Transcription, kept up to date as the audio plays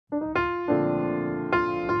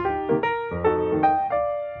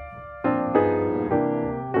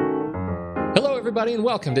everybody, and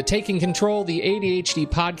welcome to Taking Control, the ADHD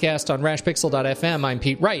podcast on rashpixel.fm. I'm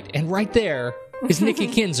Pete Wright, and right there is Nikki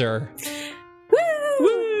Kinzer. Woo!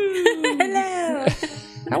 Woo! Hello!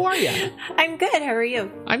 How are you? I'm good. How are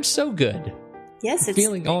you? I'm so good. Yes, it's...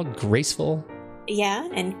 Feeling all graceful. Yeah,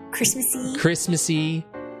 and Christmassy. Christmassy.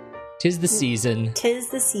 Tis the season. Tis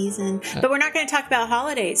the season. But we're not going to talk about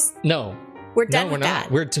holidays. No. We're done with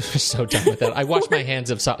that. We're so done with that. I wash my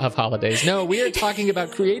hands of holidays. No, we are talking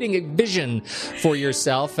about creating a vision for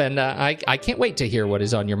yourself, and I can't wait to hear what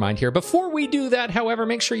is on your mind here. Before we do that, however,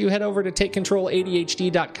 make sure you head over to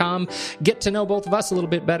takecontroladhd.com, get to know both of us a little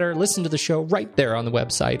bit better, listen to the show right there on the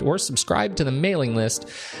website, or subscribe to the mailing list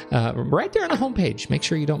right there on the homepage. Make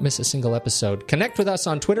sure you don't miss a single episode. Connect with us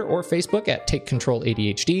on Twitter or Facebook at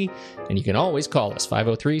takecontroladhd, and you can always call us,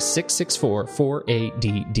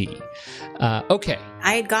 503-664-4ADD. Okay.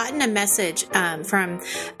 I had gotten a message from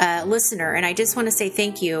a listener, and I just want to say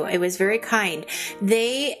thank you. It was very kind.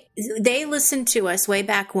 They listened to us way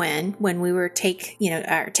back when we were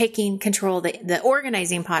taking control of the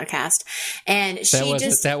organizing podcast, and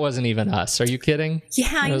that wasn't even us. Are you kidding? Yeah,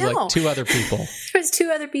 I know. It was like two other people. It was two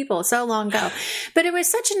other people so long ago, but it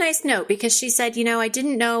was such a nice note because she said, I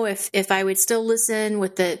didn't know if I would still listen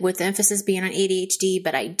with the emphasis being on ADHD,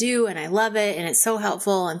 but I do, and I love it, and it's so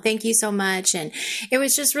helpful, and thank you so much, and it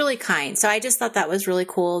was just really kind. So I just thought that was really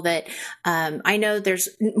cool that I know there's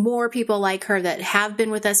more people like her that have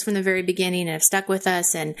been with us from the very beginning and have stuck with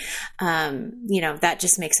us. And, that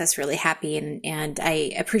just makes us really happy. And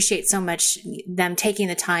I appreciate so much them taking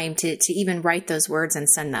the time to even write those words and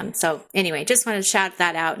send them. So anyway, just want to shout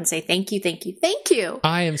that out and say thank you, thank you, thank you.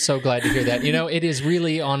 I am so glad to hear that. It is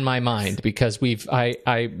really on my mind because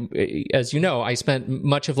as you know, I spent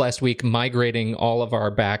much of last week migrating all of our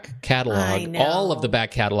back catalog, all of the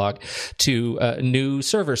back catalog to new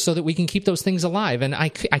servers so that we can keep those things alive. And I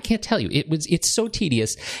can't tell you, it's so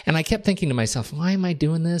tedious. And I kept thinking to myself, why am I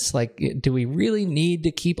doing this? Like, do we really need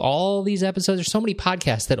to keep all these episodes? There's so many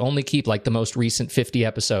podcasts that only keep like the most recent 50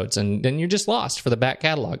 episodes, and then you're just lost for the back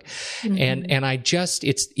catalog. Mm-hmm. And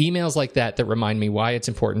it's emails like that remind me why it's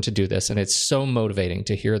important to do this. And it's so motivating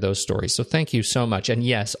to hear those stories. So thank you so much. And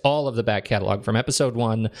yes, all of the back catalog from episode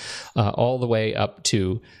 1 all the way up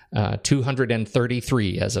to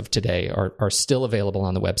 233 as of today are still available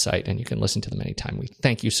on the website, and you can listen to them anytime. We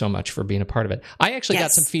thank you so much for being a part of it. I actually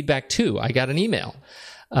got some feedback too. I got an email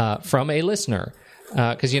from a listener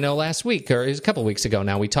because last week, or it was a couple weeks ago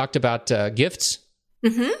now, we talked about gifts.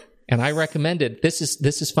 Mm-hmm. And I recommended, this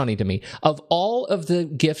is funny to me, of all of the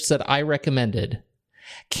gifts that I recommended,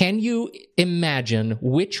 can you imagine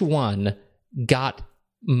which one got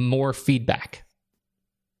more feedback?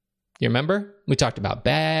 You remember? We talked about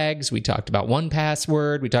bags. We talked about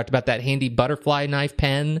 1Password. We talked about that handy butterfly knife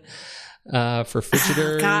pen for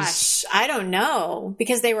fidgeters. Oh, gosh, I don't know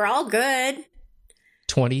because they were all good.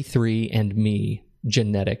 23andMe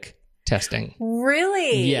genetic testing.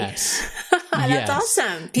 Really? Yes. That's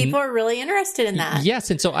awesome. People are really interested in that. Yes.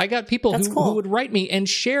 And so I got people who would write me and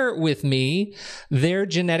share with me their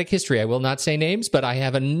genetic history. I will not say names, but I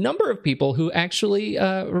have a number of people who actually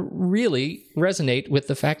really resonate with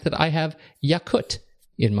the fact that I have Yakut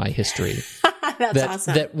in my history. That's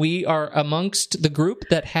awesome. That we are amongst the group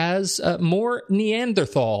that has more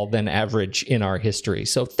Neanderthal than average in our history.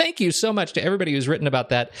 So thank you so much to everybody who's written about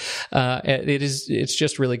that. It's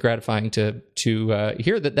just really gratifying to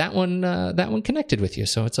hear that one connected with you.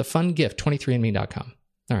 So it's a fun gift. 23andme.com.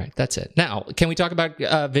 All right, that's it. Now, can we talk about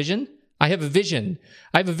vision? I have a vision.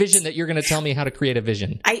 I have a vision that you're going to tell me how to create a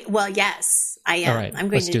vision. Yes. I am. All right, I'm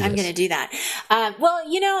going to do that.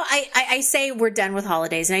 I say we're done with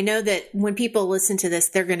holidays, and I know that when people listen to this,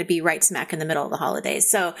 they're going to be right smack in the middle of the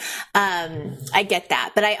holidays. So I get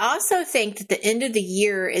that, but I also think that the end of the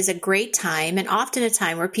year is a great time, and often a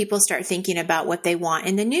time where people start thinking about what they want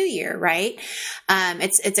in the new year. Right?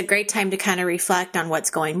 It's a great time to kind of reflect on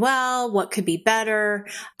what's going well, what could be better,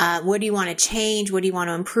 what do you want to change, what do you want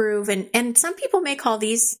to improve, and some people may call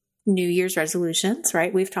these New Year's resolutions,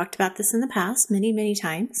 right? We've talked about this in the past many, many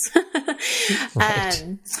times,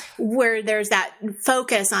 right. Where there's that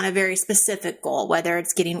focus on a very specific goal, whether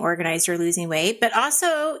it's getting organized or losing weight. But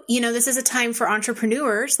also, this is a time for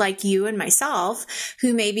entrepreneurs like you and myself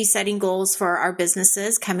who may be setting goals for our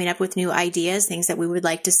businesses, coming up with new ideas, things that we would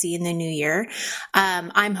like to see in the new year.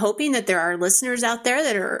 I'm hoping that there are listeners out there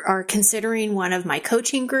that are considering one of my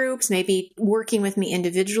coaching groups, maybe working with me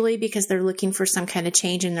individually because they're looking for some kind of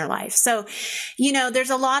change in their life. So,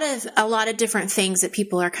 there's a lot of different things that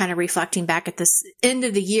people are kind of reflecting reflecting back at this end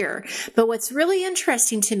of the year. But what's really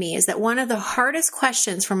interesting to me is that one of the hardest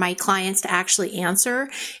questions for my clients to actually answer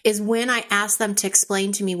is when I ask them to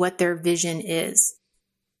explain to me what their vision is.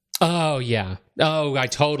 Oh, yeah. Oh, I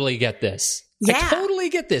totally get this. Yeah. I totally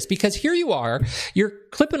get this, because here you are, you're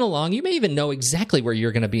clipping along. You may even know exactly where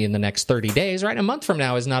you're going to be in the next 30 days, right? A month from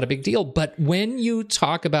now is not a big deal. But when you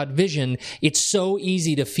talk about vision, it's so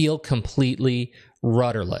easy to feel completely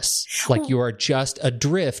rudderless, like you are just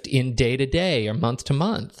adrift in day to day or month to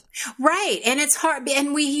month. Right. And it's hard.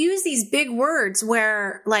 And we use these big words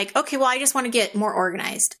where, like, okay, well, I just want to get more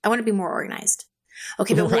organized. I want to be more organized.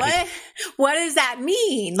 Okay, but right. What does that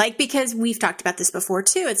mean? Like, because we've talked about this before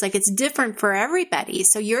too. It's like, it's different for everybody.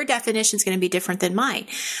 So your definition is going to be different than mine.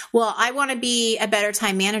 Well, I want to be a better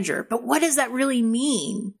time manager, but what does that really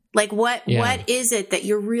mean? Like, what is it that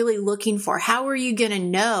you're really looking for? How are you going to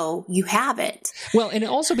know you have it? Well, and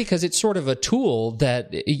also because it's sort of a tool that,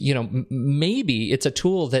 you know, maybe it's a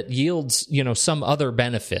tool that yields, you know, some other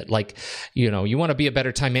benefit. Like, you know, you want to be a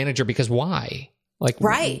better time manager because why? Like,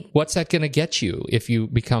 right. What's that going to get you if you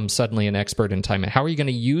become suddenly an expert in time? How are you going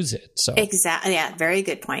to use it? So exactly. Yeah. Very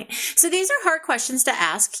good point. So these are hard questions to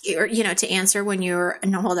ask, or, you know, to answer when you're,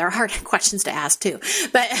 no, well, they're hard questions to ask too,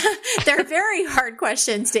 but they're very hard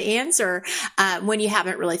questions to answer when you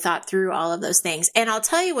haven't really thought through all of those things. And I'll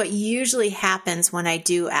tell you what usually happens when I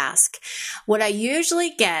do ask. What I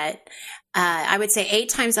usually get, I would say 8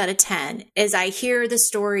 times out of 10 is I hear the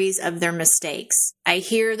stories of their mistakes. I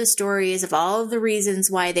hear the stories of all of the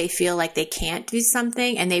reasons why they feel like they can't do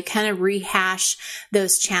something, and they kind of rehash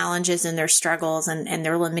those challenges and their struggles and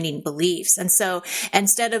their limiting beliefs. And so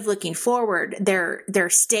instead of looking forward, they're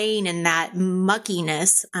staying in that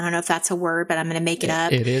muckiness. I don't know if that's a word, but I'm going to make it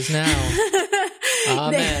up. It is now.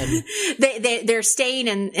 Amen. They're staying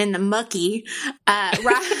in the mucky,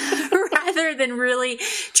 rather than really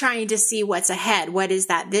trying to see what's ahead. What is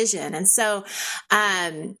that vision? And so,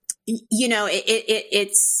 you know,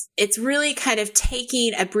 it's really kind of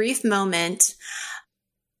taking a brief moment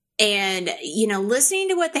and, you know, listening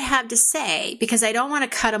to what they have to say, because I don't want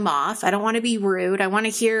to cut them off. I don't want to be rude. I want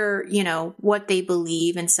to hear, you know, what they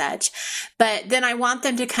believe and such. But then I want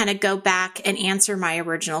them to kind of go back and answer my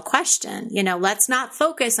original question. You know, let's not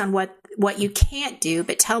focus on what you can't do,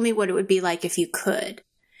 but tell me what it would be like if you could.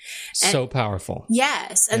 So powerful.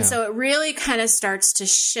 Yes. And so it really kind of starts to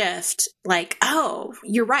shift, like, oh,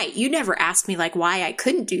 you're right. You never asked me like why I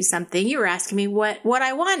couldn't do something. You were asking me what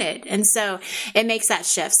I wanted. And so it makes that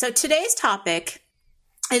shift. So today's topic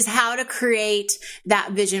is how to create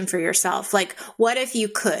that vision for yourself. Like, what if you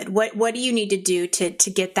could? What do you need to do to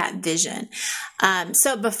get that vision?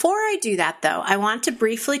 So before I do that, though, I want to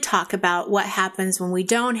briefly talk about what happens when we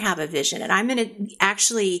don't have a vision. And I'm going to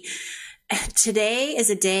actually... Today is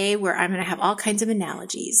a day where I'm going to have all kinds of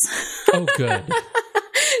analogies. Oh, good.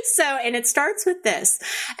 And it starts with this.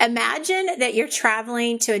 Imagine that you're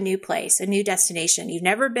traveling to a new place, a new destination. You've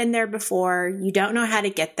never been there before. You don't know how to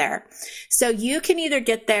get there. So you can either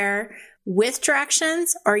get there with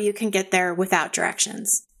directions or you can get there without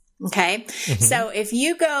directions. Okay. Mm-hmm. So if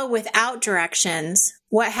you go without directions,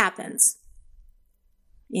 what happens?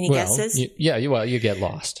 Any guesses? You get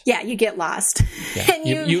lost. Yeah, you get lost. Yeah. And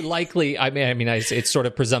you likely, it's sort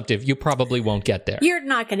of presumptive. You probably won't get there. You're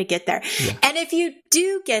not going to get there. Yeah. And if you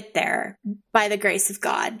do get there by the grace of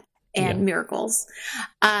God and miracles,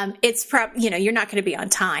 it's you're not going to be on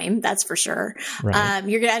time. That's for sure. Right.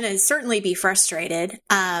 You're going to certainly be frustrated.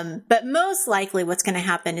 But most likely what's going to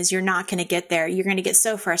happen is you're not going to get there. You're going to get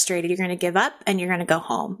so frustrated. You're going to give up and you're going to go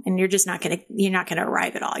home, and you're not going to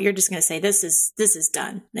arrive at all. You're just going to say, this is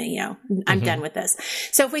done. You know, I'm done with this.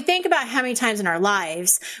 So if we think about how many times in our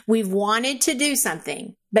lives we've wanted to do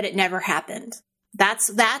something, but it never happened.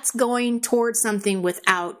 That's going towards something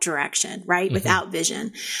without direction, right? Mm-hmm. Without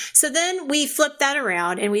vision. So then we flip that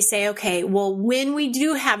around and we say, okay, well, when we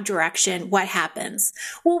do have direction, what happens?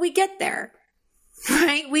 Well, we get there,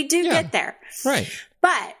 right? We do get there. Right.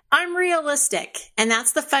 But I'm realistic. And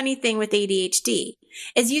that's the funny thing with ADHD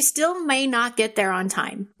is you still may not get there on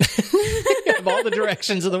time. Of all the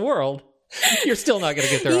directions of the world, you're still not going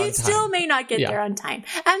to get there on time. You still may not get there on time.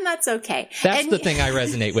 And that's okay. That's the thing I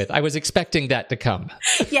resonate with. I was expecting that to come.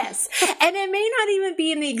 Yes. And it may not even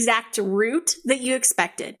be in the exact route that you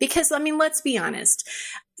expected. Because, let's be honest.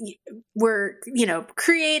 We're,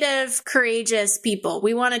 creative, courageous people.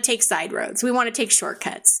 We want to take side roads. We want to take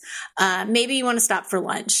shortcuts. Maybe you want to stop for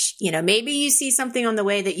lunch. Maybe you see something on the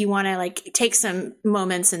way that you want to take some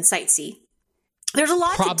moments and sightsee. There's a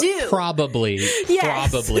lot to do. Probably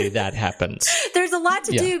that happens. There's a lot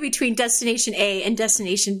to do between destination A and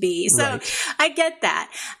destination B. So I get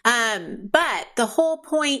that. But the whole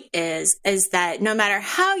point is that no matter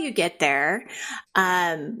how you get there,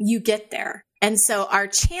 you get there. And so our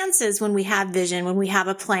chances when we have vision, when we have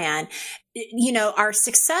a plan, our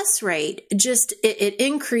success rate it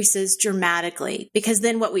increases dramatically, because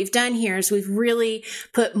then what we've done here is we've really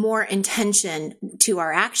put more intention to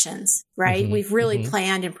our actions, right? Mm-hmm. We've really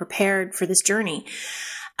planned and prepared for this journey.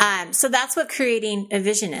 So that's what creating a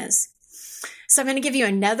vision is. So I'm going to give you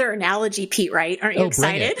another analogy, Pete, right? Aren't you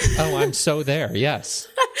excited? Oh, I'm so there. Yes.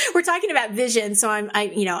 We're talking about vision. So I'm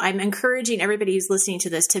encouraging everybody who's listening to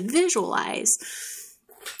this to visualize.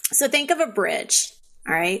 So think of a bridge.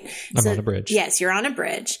 All right. I'm on a bridge. Yes, you're on a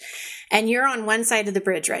bridge, and you're on one side of the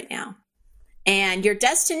bridge right now. And your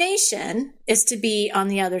destination is to be on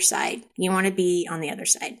the other side. You want to be on the other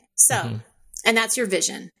side. So, and that's your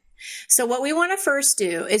vision. So what we want to first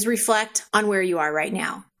do is reflect on where you are right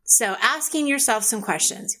now. So asking yourself some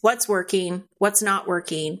questions. What's working? What's not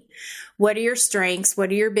working? What are your strengths? What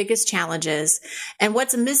are your biggest challenges? And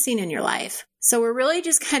what's missing in your life? So we're really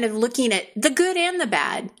just kind of looking at the good and the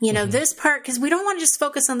bad, this part, because we don't want to just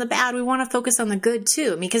focus on the bad. We want to focus on the good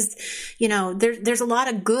too, because, there's a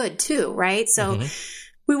lot of good too, right? So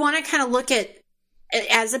we want to kind of look at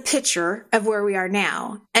as a picture of where we are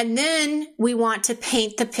now. And then we want to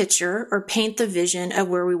paint the picture or paint the vision of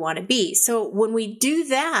where we want to be. So when we do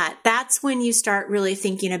that, that's when you start really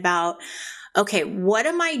thinking about, okay, what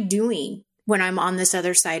am I doing when I'm on this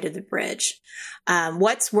other side of the bridge?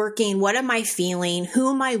 What's working? What am I feeling? Who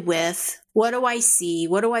am I with? What do I see?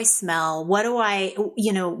 What do I smell? What am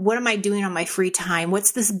I doing on my free time?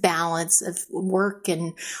 What's this balance of work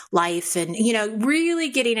and life? And, really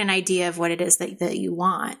getting an idea of what it is that you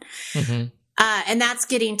want. And that's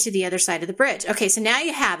getting to the other side of the bridge. Okay. So now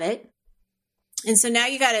you have it. And so now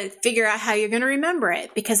you got to figure out how you're going to remember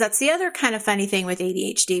it, because that's the other kind of funny thing with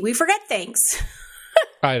ADHD. We forget things.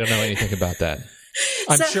 I don't know anything about that.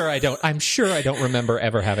 I'm sure I don't remember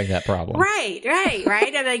ever having that problem. Right.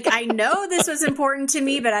 And I know this was important to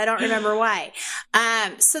me, but I don't remember why.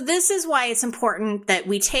 So this is why it's important that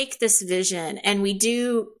we take this vision and we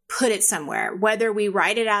do put it somewhere, whether we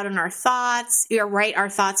write it out in our thoughts, or write our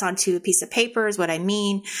thoughts onto a piece of paper is what I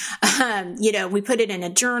mean. We put it in a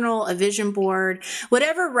journal, a vision board,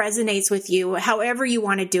 whatever resonates with you, however you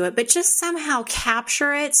want to do it, but just somehow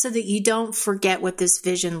capture it so that you don't forget what this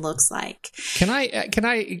vision looks like. Can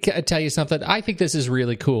I tell you something? I think this is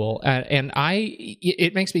really cool. And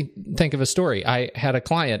it makes me think of a story. I had a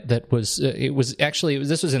client that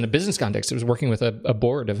this was in a business context. It was working with a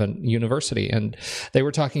board of a university, and they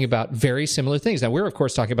were talking about very similar things. Now, we're of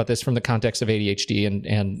course talking about this from the context of ADHD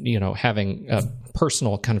and having a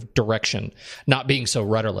personal kind of direction, not being so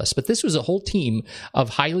rudderless. But this was a whole team of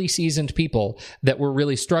highly seasoned people that were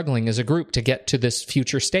really struggling as a group to get to this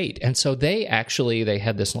future state. And so they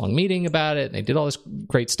had this long meeting about it, and they did all this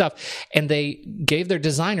great stuff. And they gave their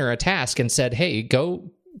designer a task and said, hey,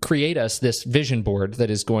 go create us this vision board that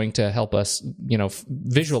is going to help us,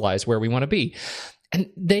 visualize where we want to be. And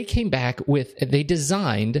they came back they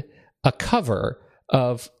designed a cover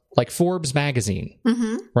of like Forbes magazine,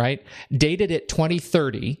 right? Dated it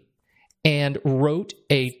 2030, and wrote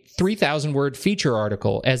a 3,000 word feature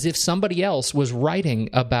article as if somebody else was writing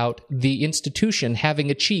about the institution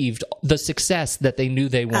having achieved the success that they knew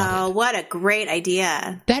they wanted. Oh, what a great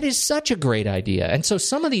idea. That is such a great idea. And so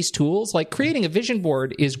some of these tools, like creating a vision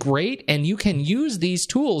board, is great, and you can use these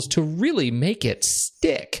tools to really make it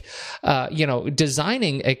stick.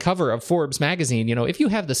 Designing a cover of Forbes magazine, if you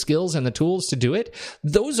have the skills and the tools to do it,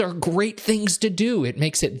 those are great things to do. It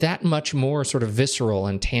makes it that much more sort of visceral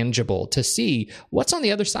and tangible to see what's on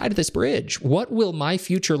the other side of this bridge. What will my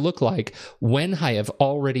future look like when I have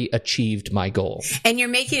already achieved my goal? And you're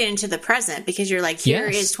making it into the present, because you're like, here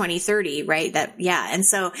is 2030, right? And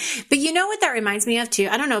so, but you know what that reminds me of too?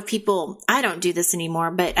 I don't know if I don't do this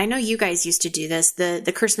anymore, but I know you guys used to do this,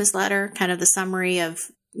 the Christmas letter, kind of the summary of,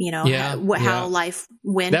 how life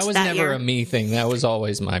went. That was never year. A me thing. That was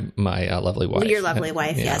always my lovely wife. Your lovely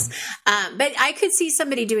wife, yes. But I could see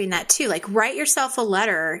somebody doing that too. Like, write yourself a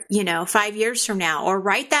letter, 5 years from now, or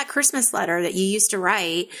write that Christmas letter that you used to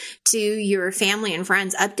write to your family and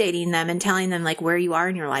friends, updating them and telling them like where you are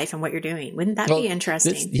in your life and what you're doing. Wouldn't that be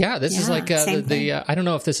interesting? This is like I don't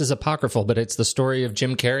know if this is apocryphal, but it's the story of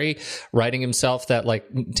Jim Carrey writing himself that like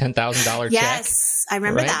 $10,000 check. Yes, I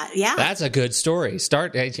remember that. Yeah, that's a good story.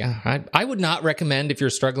 I would not recommend, if you're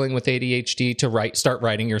struggling with ADHD, to start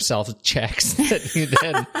writing yourself checks that you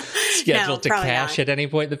then schedule to cash at any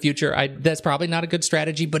point in the future. That's probably not a good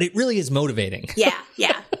strategy, but it really is motivating. Yeah.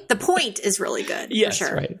 The point is really good. Yes, for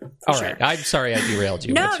sure. Right. All right. I'm sorry I derailed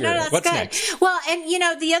you. No, that's what's good. Next? Well, and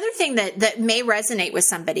the other thing that may resonate with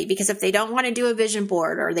somebody, because if they don't want to do a vision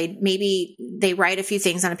board, or maybe they write a few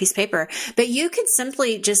things on a piece of paper, but you could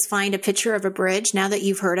simply just find a picture of a bridge. Now that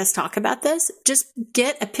you've heard us talk about this, just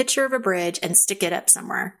get a picture of a bridge and stick it up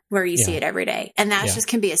somewhere where you see it every day. And that just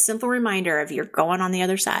can be a simple reminder of you're going on the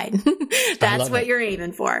other side. That's what you're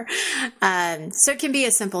aiming for. So it can be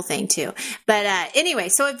a simple thing too. But anyway,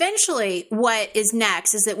 so eventually what is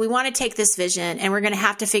next is that we want to take this vision and we're going to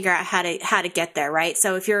have to figure out how to get there, right?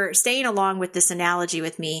 So if you're staying along with this analogy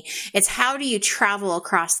with me, it's how do you travel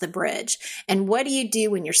across the bridge? And what do you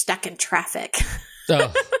do when you're stuck in traffic?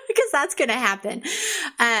 Oh. Because that's going to happen.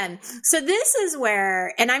 So this is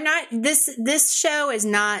where, and this show is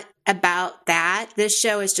not about that. This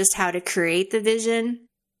show is just how to create the vision.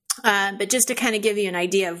 But just to kind of give you an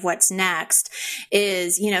idea of what's next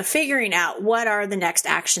is, figuring out what are the next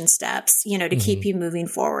action steps, to keep you moving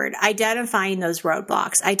forward, identifying those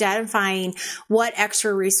roadblocks, identifying what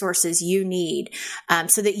extra resources you need,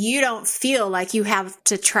 so that you don't feel like you have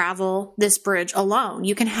to travel this bridge alone.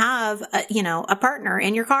 You can have, a partner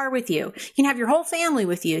in your car with you. You can have your whole family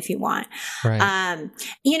with you if you want. Right.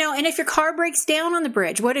 And if your car breaks down on the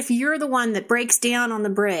bridge, what if you're the one that breaks down on the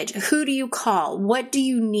bridge? Who do you call? What do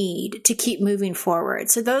you need to keep moving forward?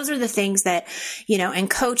 So those are the things that, in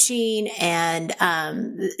coaching and,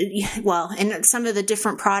 and some of the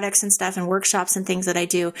different products and stuff and workshops and things that I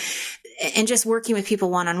do, and just working with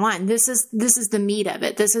people one-on-one, this is the meat of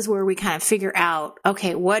it. This is where we kind of figure out,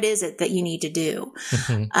 okay, what is it that you need to do?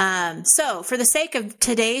 Mm-hmm. So for the sake of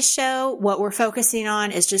today's show, what we're focusing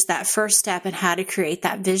on is just that first step in how to create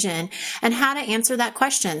that vision and how to answer that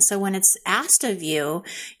question. So when it's asked of you,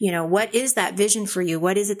 what is that vision for you?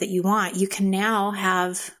 What is it that you want? You can now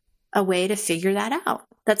have a way to figure that out.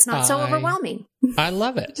 That's not so overwhelming. I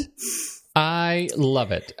love it. I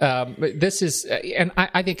love it. This is, and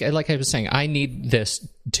I think, like I was saying, I need this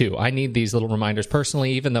too. I need these little reminders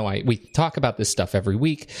personally, even though we talk about this stuff every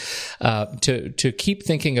week, to keep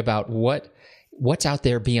thinking about what's out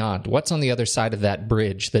there beyond, what's on the other side of that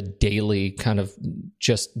bridge, the daily kind of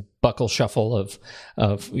just buckle shuffle of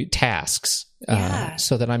tasks,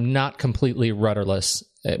 so that I'm not completely rudderless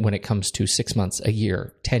when it comes to 6 months, a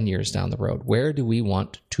year, 10 years down the road. Where do we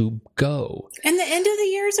want to go? And the end of the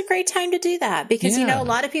year is a great time to do that because, a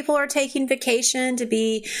lot of people are taking vacation to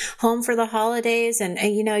be home for the holidays and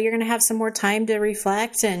you're going to have some more time to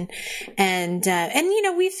reflect and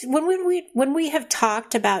when we have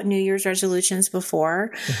talked about New Year's resolutions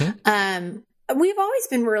before, we've always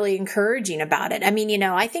been really encouraging about it. I mean,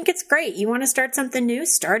 I think it's great. You want to start something new?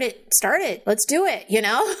 Start it. Let's do it,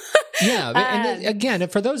 Yeah. And again,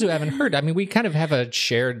 for those who haven't heard, I mean, we kind of have a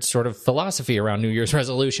shared sort of philosophy around New Year's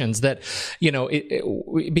resolutions that,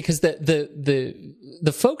 because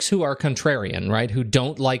the folks who are contrarian, right, who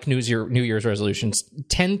don't like New Year's resolutions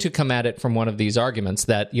tend to come at it from one of these arguments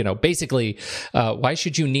that, basically, why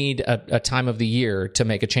should you need a time of the year to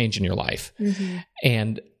make a change in your life? Mm-hmm.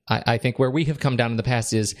 And I think where we have come down in the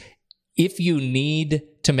past is if you need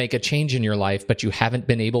to make a change in your life, but you haven't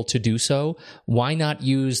been able to do so, why not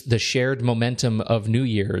use the shared momentum of New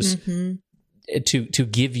Year's to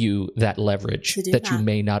give you that leverage that you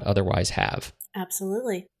may not otherwise have?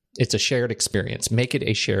 Absolutely. It's a shared experience. Make it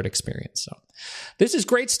a shared experience. So this is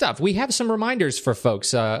great stuff. We have some reminders for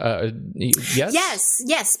folks. Yes?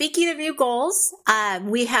 Yes. Speaking of new goals,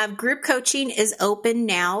 we have group coaching is open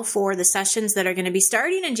now for the sessions that are going to be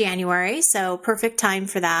starting in January. So perfect time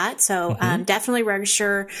for that. So definitely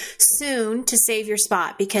register soon to save your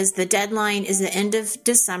spot because the deadline is the end of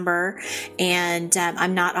December and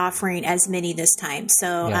I'm not offering as many this time.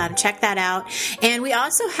 So check that out. And we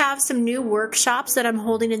also have some new workshops that I'm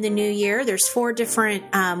holding in the new year. There's 4 different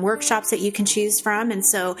workshops that you can choose from. And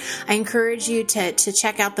so I encourage you to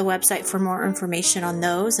check out the website for more information on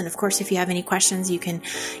those. And of course, if you have any questions, you can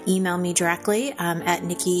email me directly at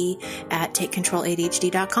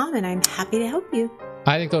nikki@takecontroladhd.com. And I'm happy to help you.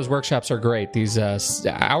 I think those workshops are great. These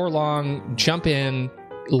hour-long, jump in,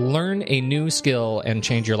 learn a new skill, and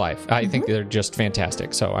change your life. I think they're just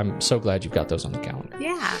fantastic. So I'm so glad you've got those on the calendar.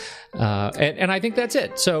 Yeah. And I think that's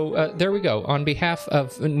it. So there we go. On behalf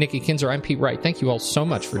of Nikki Kinzer, I'm Pete Wright. Thank you all so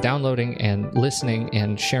much for downloading and listening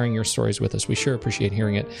and sharing your stories with us. We sure appreciate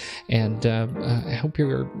hearing it. And I hope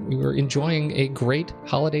you're enjoying a great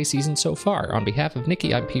holiday season so far. On behalf of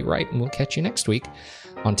Nikki, I'm Pete Wright, and we'll catch you next week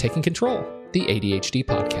on Taking Control, the ADHD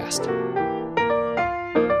podcast.